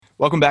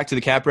Welcome back to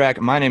the Cap Rack.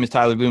 My name is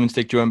Tyler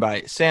Blumenstick, joined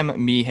by Sam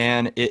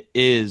Meehan. It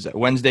is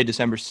Wednesday,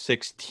 December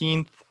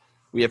 16th.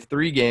 We have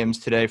 3 games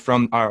today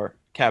from our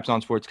Caps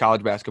on Sports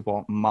college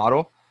basketball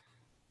model.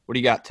 What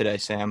do you got today,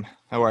 Sam?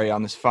 How are you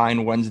on this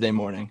fine Wednesday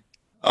morning?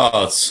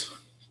 Oh, it's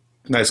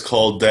a nice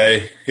cold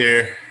day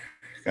here.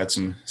 Got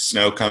some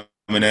snow coming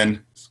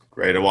in.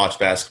 Ready to watch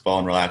basketball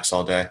and relax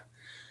all day.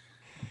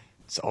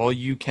 It's all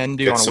you can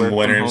do Get on a some work from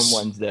home winners.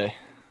 Wednesday.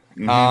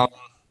 hmm Um,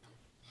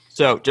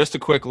 so just a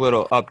quick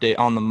little update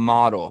on the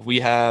model. We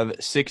have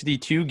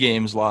 62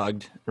 games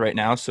logged right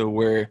now, so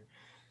we're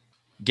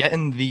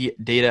getting the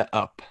data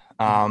up.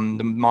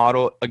 The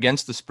model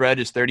against the spread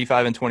is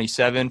 35 and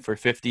 27 for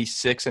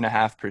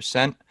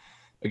 56.5%.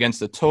 Against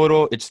the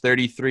total, it's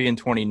 33 and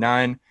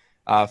 29,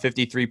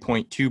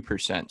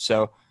 53.2%.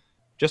 So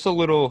just a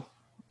little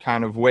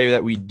kind of way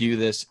that we do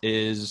this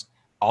is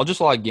I'll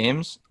just log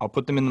games. I'll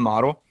put them in the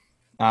model.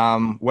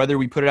 Whether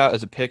we put it out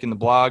as a pick in the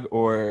blog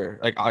or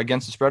like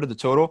against the spread of the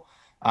total,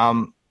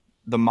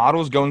 the model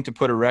is going to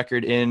put a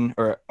record in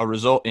or a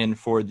result in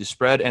for the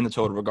spread and the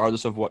total,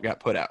 regardless of what got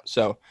put out.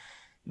 So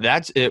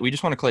that's it. We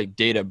just want to collect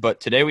data. But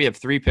today we have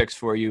 3 picks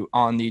for you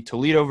on the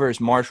Toledo versus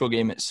Marshall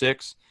game at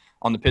 6,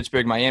 on the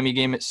Pittsburgh-Miami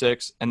game at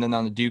 6, and then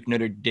on the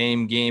Duke-Notre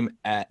Dame game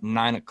at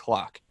 9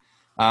 o'clock.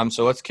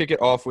 So let's kick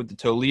it off with the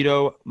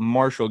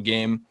Toledo-Marshall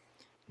game.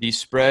 The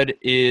spread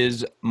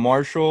is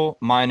Marshall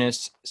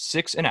minus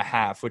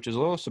 6.5, which is a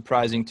little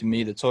surprising to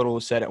me. The total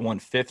is set at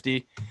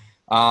 150.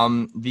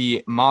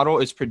 The model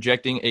is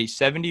projecting a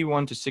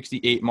 71 to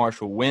 68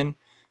 Marshall win.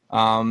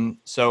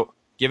 So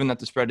given that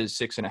the spread is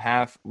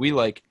 6.5, we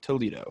like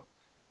Toledo.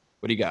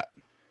 What do you got?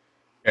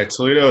 Yeah,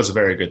 Toledo is a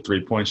very good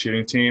three-point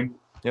shooting team,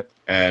 Yep.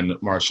 and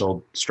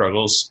Marshall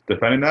struggles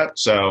defending that.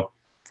 So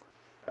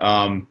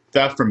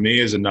that for me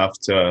is enough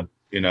to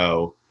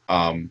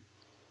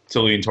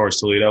lean towards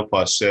Toledo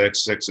plus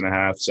 6,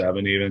 6.5,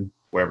 7 even,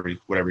 whatever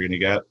you're gonna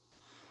get.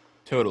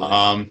 Totally.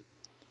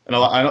 And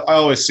I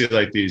always see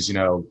like these,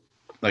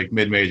 like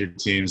mid-major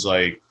teams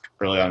like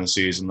early on in the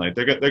season, like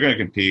they're going to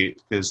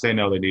compete because they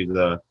know they need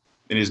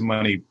as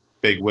many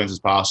big wins as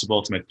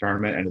possible to make the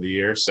tournament end of the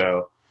year.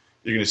 So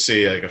you're going to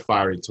see like a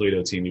fiery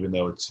Toledo team, even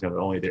though it's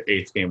only their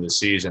 8th game of the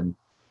season.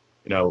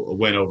 A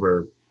win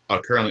over a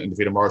currently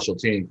undefeated Marshall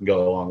team can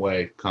go a long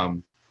way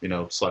come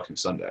Selection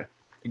Sunday.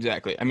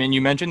 Exactly. I mean,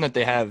 you mentioned that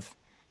they have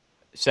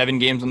 7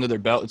 games under their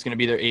belt. It's going to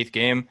be their 8th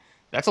game.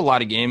 That's a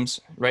lot of games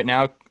right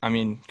now. I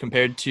mean,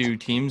 compared to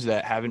teams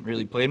that haven't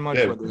really played much,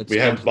 Yeah, whether it's we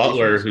have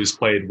Butler cancellations. who's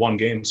played 1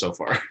 game so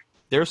far.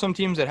 There are some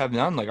teams that have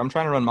none. Like I'm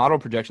trying to run model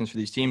projections for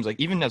these teams. Like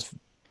even as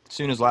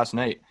soon as last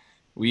night,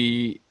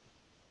 we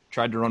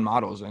tried to run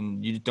models,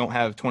 and you don't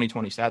have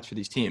 2020 stats for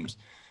these teams.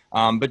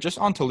 But just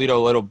on Toledo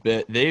a little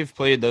bit, they've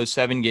played those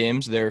 7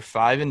 games. They're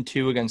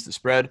 5-2 against the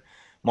spread.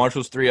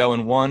 Marshall's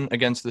 3-0-1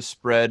 against the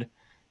spread.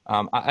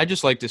 I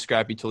just like the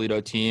scrappy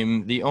Toledo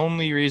team. The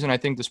only reason I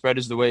think the spread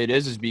is the way it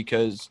is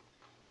because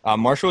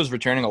Marshall is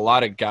returning a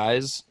lot of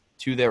guys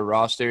to their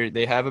roster.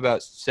 They have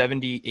about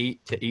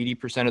 78 to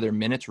 80% of their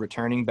minutes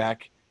returning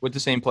back with the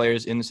same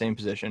players in the same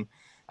position.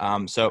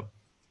 So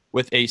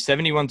with a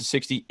 71 to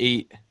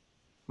 68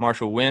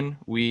 Marshall win,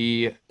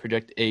 we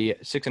project a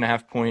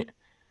 6.5 point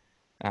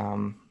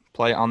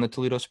play on the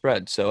Toledo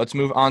spread. So let's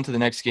move on to the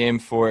next game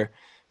for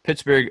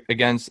Pittsburgh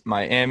against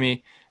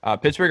Miami.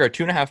 Pittsburgh are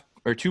 2.5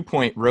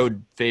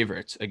 road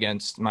favorites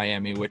against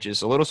Miami, which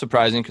is a little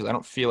surprising because I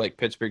don't feel like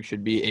Pittsburgh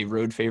should be a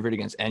road favorite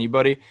against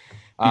anybody.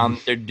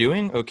 They're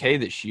doing okay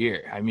this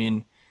year. I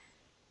mean,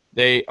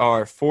 they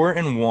are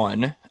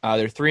 4-1.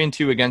 They're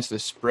 3-2 against the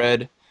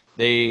spread.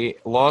 They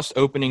lost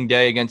opening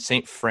day against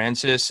St.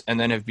 Francis and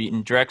then have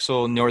beaten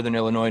Drexel, Northern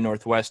Illinois,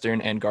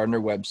 Northwestern, and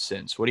Gardner-Webb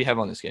since. What do you have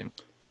on this game?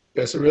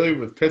 Yeah, so really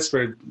with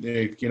Pittsburgh,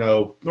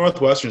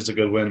 Northwestern's a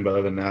good win, but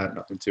other than that,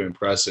 nothing too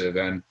impressive.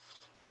 And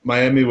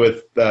Miami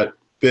with that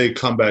big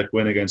comeback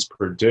win against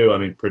Purdue. I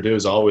mean, Purdue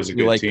is always a You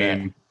good like that?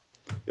 team.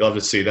 You'll have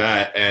to see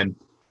that. And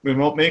I mean,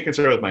 my main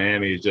concern with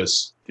Miami is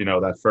just,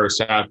 that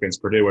first half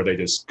against Purdue where they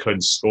just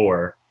couldn't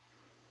score.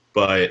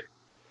 But,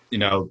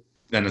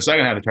 then the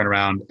second half they turn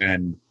around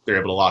and they're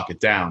able to lock it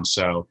down.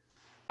 So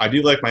I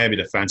do like Miami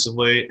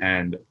defensively,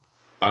 and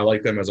I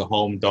like them as a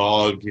home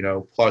dog,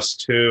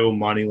 +2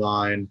 money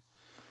line.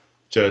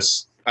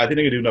 Just I think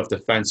they can do enough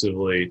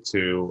defensively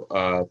to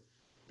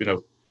you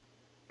know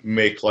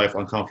make life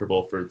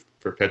uncomfortable for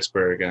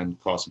Pittsburgh and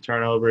cause some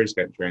turnovers,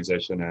 get in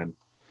transition, and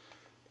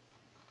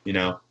you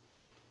know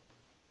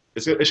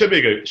it should be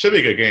a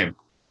good game.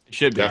 It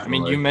should be. I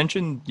mean, you Definitely.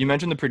 mentioned you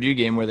mentioned the Purdue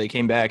game where they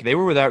came back. They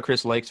were without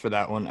Chris Lakes for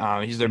that one.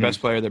 He's their hmm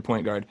best player, their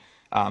point guard.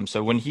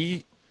 So when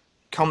he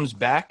comes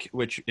back,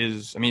 which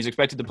is, I mean, he's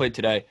expected to play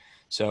today,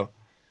 so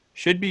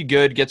should be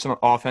good. Get some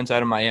offense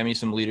out of Miami,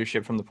 some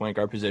leadership from the point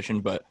guard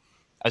position. But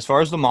as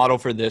far as the model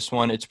for this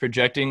one, it's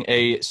projecting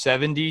a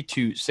 70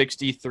 to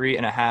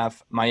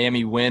 63.5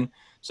 Miami win.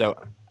 So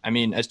I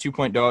mean, as 2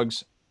 point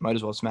dogs, might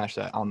as well smash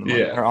that on the money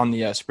Yeah, or on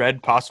the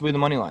spread, possibly the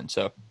money line.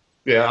 So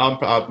yeah.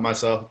 I'm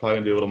myself probably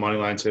gonna do a little money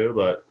line too,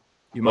 but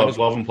you might love as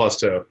well. love them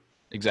 +2.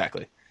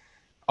 Exactly.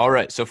 All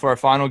right, so for our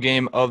final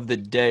game of the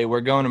day,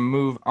 we're going to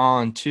move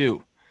on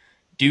to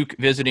Duke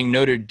visiting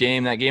Notre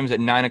Dame. That game is at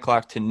 9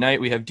 o'clock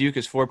tonight. We have Duke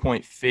as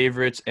 4-point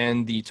favorites,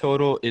 and the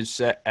total is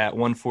set at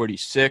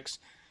 146.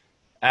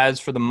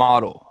 As for the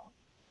model,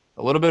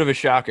 a little bit of a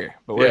shocker,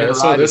 but we're going to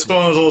ride this with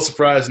one was a little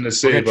surprising to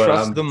see, but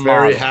trust I'm the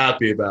very model.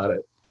 happy about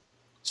it.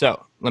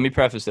 So let me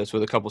preface this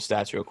with a couple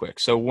stats real quick.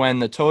 So when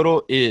the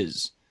total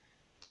is,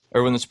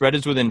 or when the spread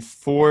is within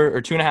 4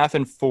 or 2.5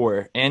 and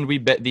 4, and we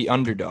bet the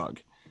underdog,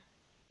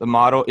 the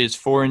model is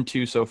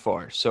 4-2 so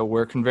far. So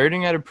we're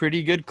converting at a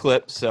pretty good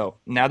clip. So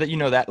now that you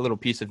know that little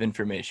piece of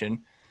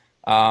information,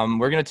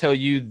 we're going to tell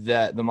you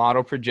that the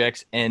model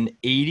projects an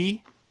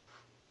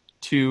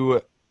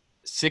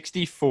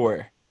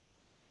 80-64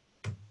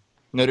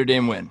 Notre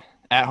Dame win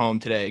at home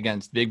today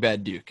against Big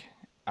Bad Duke.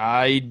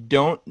 I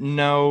don't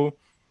know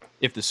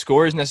if the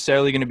score is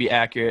necessarily going to be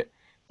accurate,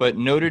 but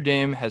Notre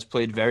Dame has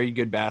played very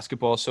good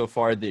basketball so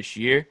far this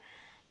year.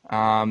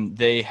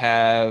 They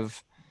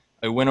have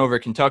a win over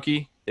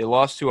Kentucky. They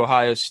lost to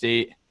Ohio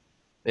State.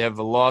 They have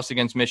a loss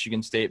against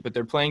Michigan State, but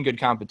they're playing good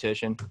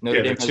competition.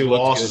 Notre Dame the two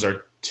losses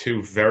are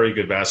two very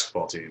good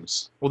basketball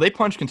teams. Well, they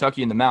punched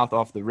Kentucky in the mouth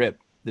off the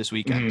rip this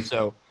weekend. Mm-hmm.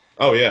 So,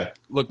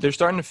 look, they're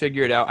starting to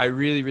figure it out. I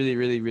really, really,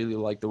 really, really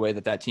like the way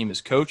that team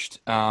is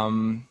coached.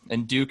 And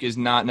Duke is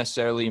not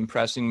necessarily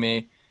impressing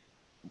me.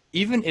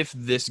 Even if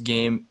this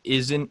game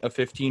isn't a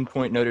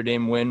 15-point Notre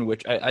Dame win,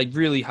 which I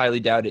really highly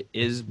doubt it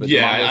is. But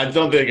I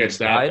don't think it's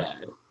that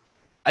bad.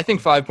 I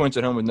think 5 points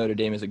at home with Notre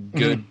Dame is a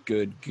good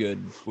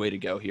way to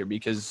go here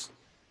because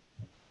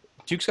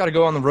Duke's got to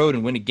go on the road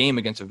and win a game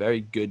against a very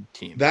good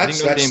team. I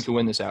think Notre Dame can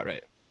win this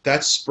outright.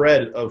 That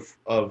spread of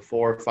 4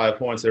 or 5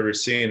 points that we're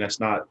seeing, that's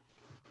not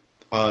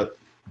to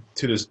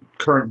this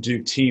current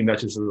Duke team.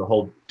 That's just the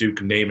whole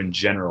Duke name in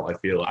general, I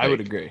feel like. I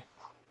would agree.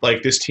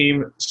 Like, this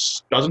team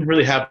doesn't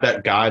really have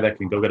that guy that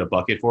can go get a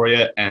bucket for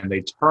you, and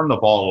they turn the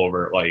ball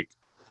over like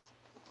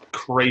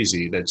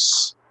crazy. The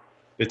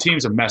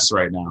team's a mess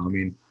right now. I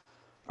mean,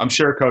 I'm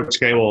sure Coach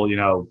K will,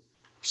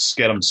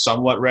 get them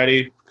somewhat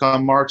ready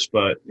come March,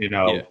 but,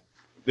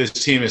 this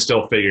team is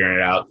still figuring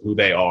it out who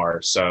they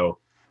are. So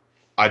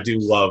I do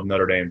love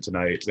Notre Dame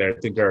tonight. I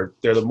think they're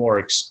the more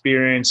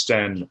experienced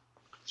and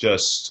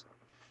just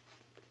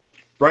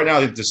right now,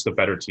 I think this is the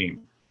better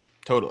team.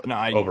 Totally.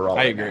 No, overall,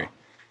 I agree. Now.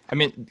 I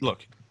mean,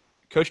 look,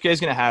 Coach K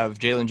is going to have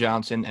Jalen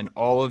Johnson and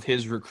all of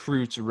his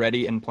recruits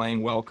ready and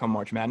playing well come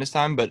March Madness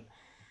time. But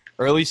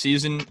early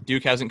season,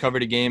 Duke hasn't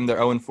covered a game. They're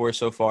 0-4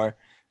 so far.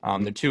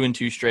 They're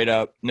 2-2 straight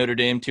up. Notre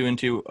Dame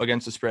 2-2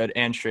 against the spread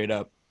and straight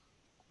up.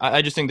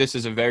 I just think this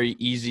is a very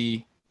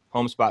easy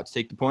home spot to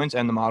take the points,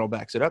 and the model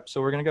backs it up,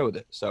 so we're going to go with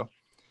it. So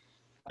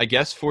I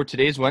guess for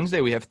today's Wednesday,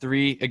 we have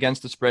 3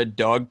 against the spread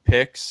dog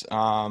picks.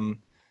 The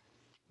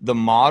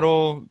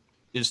model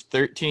is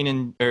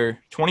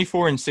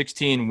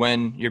 24-16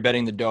 when you're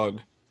betting the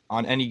dog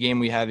on any game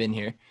we have in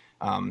here.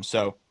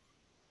 So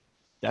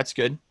that's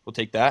good. We'll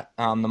take that.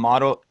 The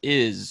model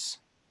is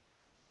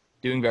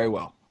doing very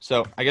well.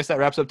 So I guess that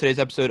wraps up today's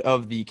episode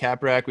of the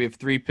Cap Rack. We have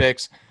 3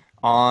 picks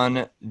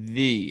on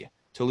the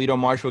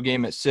Toledo-Marshall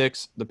game at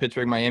 6, the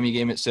Pittsburgh-Miami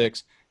game at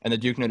 6, and the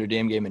Duke-Notre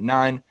Dame game at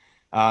 9.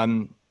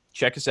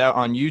 Check us out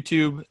on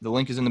YouTube. The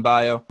link is in the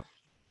bio.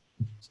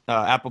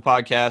 Apple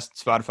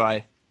Podcasts,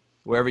 Spotify,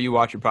 wherever you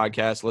watch your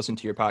podcast, listen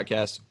to your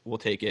podcast, we'll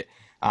take it.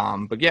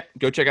 But, yeah,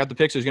 go check out the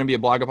picks. There's going to be a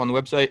blog up on the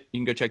website.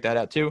 You can go check that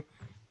out too.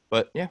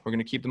 But, yeah, we're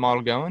going to keep the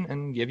model going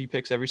and give you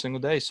picks every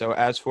single day. So,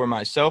 as for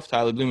myself,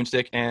 Tyler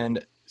Blumenstick,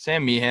 and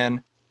Sam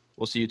Meehan,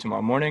 we'll see you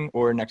tomorrow morning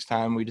or next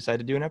time we decide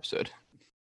to do an episode.